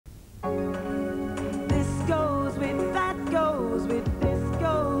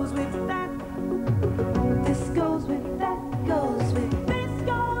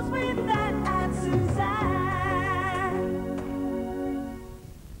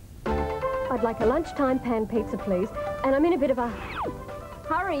I'd like a lunchtime pan pizza, please. And I'm in a bit of a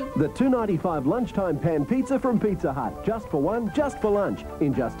hurry. The $2.95 lunchtime pan pizza from Pizza Hut. Just for one, just for lunch.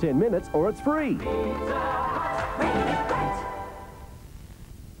 In just 10 minutes, or it's free. Pizza Hut.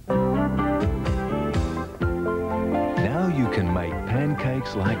 Now you can make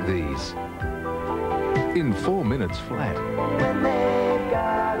pancakes like these in 4 minutes flat. When they've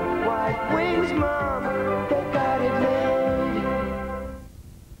got white wings, Mom, they've got it made.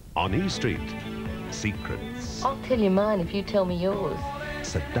 On E Street, secrets. I'll tell you mine if you tell me yours.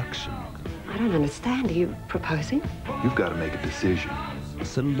 Seduction. I don't understand. Are you proposing? You've got to make a decision.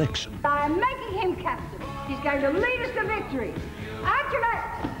 Selection. I'm making him captain. He's going to lead us to victory. Out your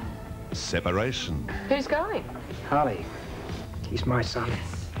left. Separation. Who's going? Harley. He's my son.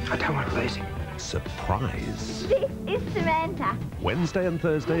 I don't want to lose him. Surprise. This is Samantha. Wednesday and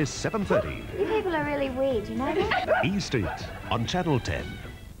Thursday, 7:30. You people are really weird, you know that? E Street on Channel 10.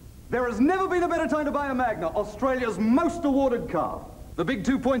 There has never been a better time to buy a Magna, Australia's most awarded car. The big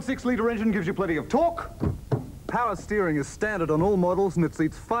 2.6-litre engine gives you plenty of torque. Power steering is standard on all models and it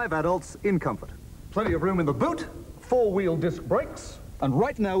seats 5 adults in comfort. Plenty of room in the boot, 4-wheel disc brakes, and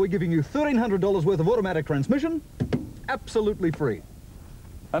right now we're giving you $1,300 worth of automatic transmission, absolutely free.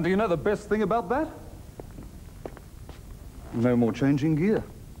 And do you know the best thing about that? No more changing gear.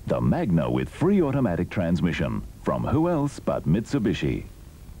 The Magna with free automatic transmission. From who else but Mitsubishi?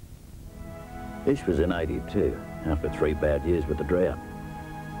 This was in '82, after 3 bad years with the drought.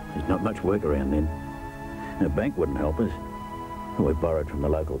 There's not much work around then. The bank wouldn't help us. We borrowed from the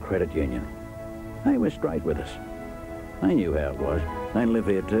local credit union. They were straight with us. They knew how it was. They live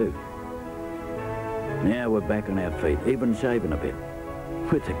here too. Now we're back on our feet, even saving a bit.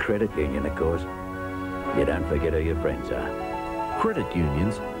 With the credit union, of course. You don't forget who your friends are. Credit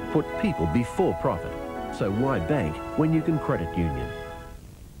unions put people before profit. So why bank when you can credit union?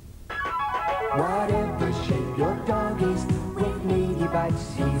 Whatever shape your dog is, with Meaty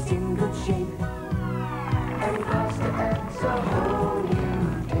Bites, he's in good shape. And pasta adds a whole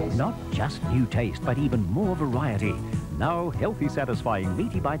new taste. Not just new taste, but even more variety. Now, healthy, satisfying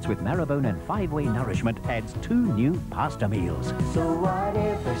Meaty Bites with marrowbone and 5-way nourishment adds 2 new pasta meals. So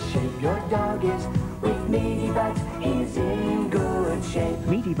whatever shape your dog is, with Meaty Bites, he's in good shape.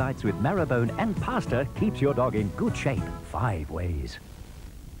 Meaty Bites with marrowbone and pasta keeps your dog in good shape 5 ways.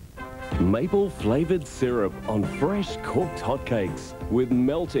 Maple-flavoured syrup on fresh cooked hotcakes with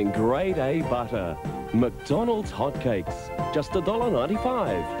melting grade A butter. McDonald's hotcakes, just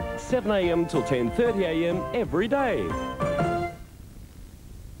 $1.95. 7 a.m. till 10:30 a.m. every day.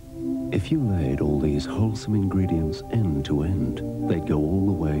 If you laid all these wholesome ingredients end to end, they'd go all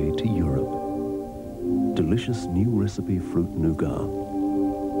the way to Europe. Delicious new recipe fruit nougat.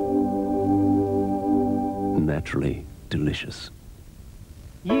 Naturally delicious.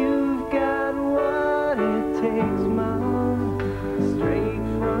 You've got what it takes, Mom, straight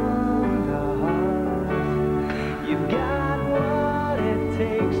from the heart. You've got what it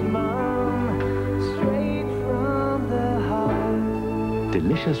takes, Mom, straight from the heart.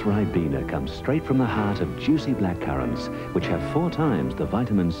 Delicious Ribena comes straight from the heart of juicy blackcurrants, which have 4 times the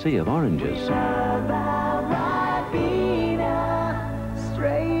vitamin C of oranges. Ribena,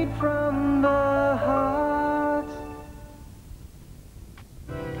 straight from the heart.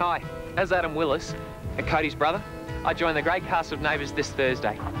 Hi, as Adam Willis, and Cody's brother, I join the great cast of Neighbours this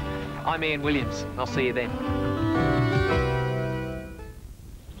Thursday. I'm Ian Williams. I'll see you then.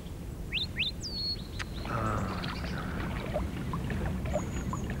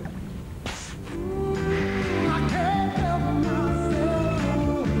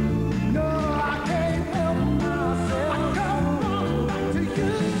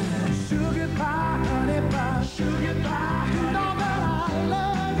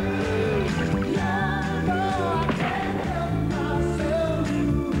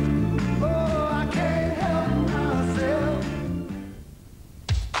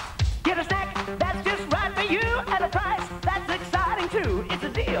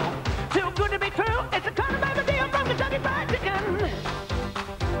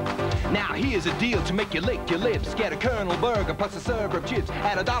 Here's a deal to make you lick your lips. Get a Colonel Burger plus a serve of chips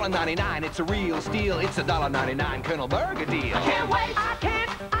at $1.99. It's a real steal. It's a $1.99 Colonel Burger deal. I can't wait. I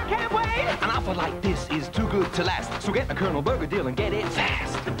can't wait. An offer like this is too good to last. So get a Colonel Burger deal and get it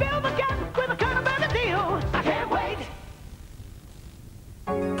fast. To fill the gap with a Colonel Burger deal. I can't wait.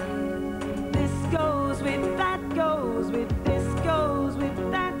 This goes with that, goes with this, goes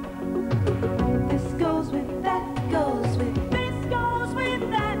with that. This goes with that, goes with this, goes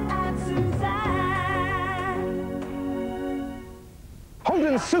with that. And Sussan.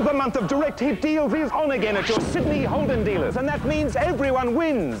 Holden's Super Month of Direct Hit deals is on again at your Sydney Holden dealers, and that means everyone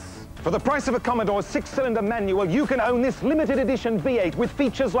wins. For the price of a Commodore 6-cylinder manual, you can own this limited edition V8 with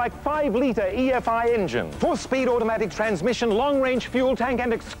features like 5-litre EFI engine, 4-speed automatic transmission, long-range fuel tank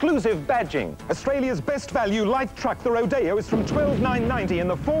and exclusive badging. Australia's best value light truck, the Rodeo, is from $12,990 and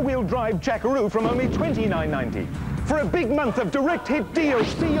the 4-wheel drive Jackaroo from only $29.90. For a big month of direct hit deals,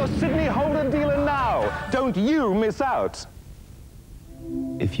 see your Sydney Holden dealer now. Don't you miss out.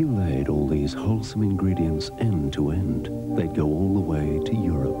 If you laid all these wholesome ingredients end to end, they'd go all the way to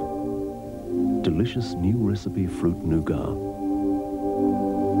Europe. Delicious new recipe fruit nougat.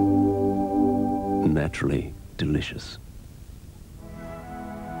 Naturally delicious.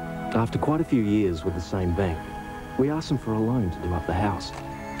 After quite a few years with the same bank, we asked them for a loan to do up the house.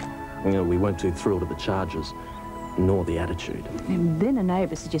 You know, we weren't too thrilled at the charges, nor the attitude. And then a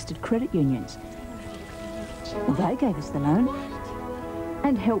neighbour suggested credit unions. They gave us the loan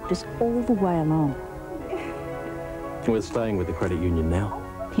and helped us all the way along. We're staying with the credit union now.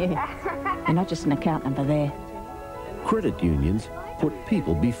 Yeah, you're not just an account number there. Credit unions put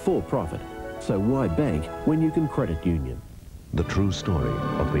people before profit. So why bank when you can credit union? The true story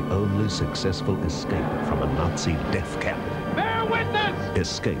of the only successful escape from a Nazi death camp. Bear witness!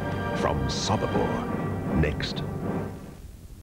 Escape from Sobibor. Next.